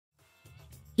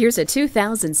Here's a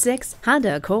 2006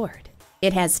 Honda Accord.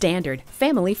 It has standard,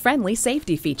 family-friendly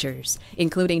safety features,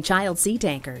 including child seat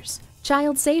anchors,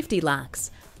 child safety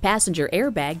locks, passenger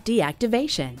airbag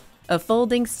deactivation, a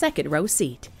folding second-row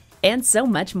seat, and so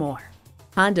much more.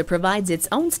 Honda provides its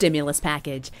own stimulus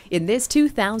package in this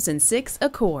 2006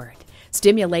 Accord.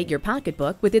 Stimulate your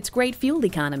pocketbook with its great fuel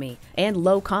economy and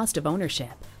low cost of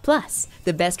ownership, plus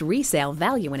the best resale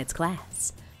value in its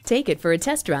class. Take it for a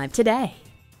test drive today.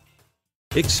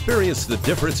 Experience the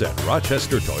difference at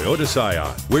Rochester Toyota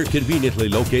Scion. We're conveniently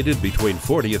located between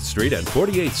 40th Street and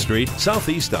 48th Street,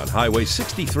 southeast on Highway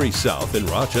 63 South in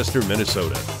Rochester,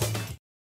 Minnesota.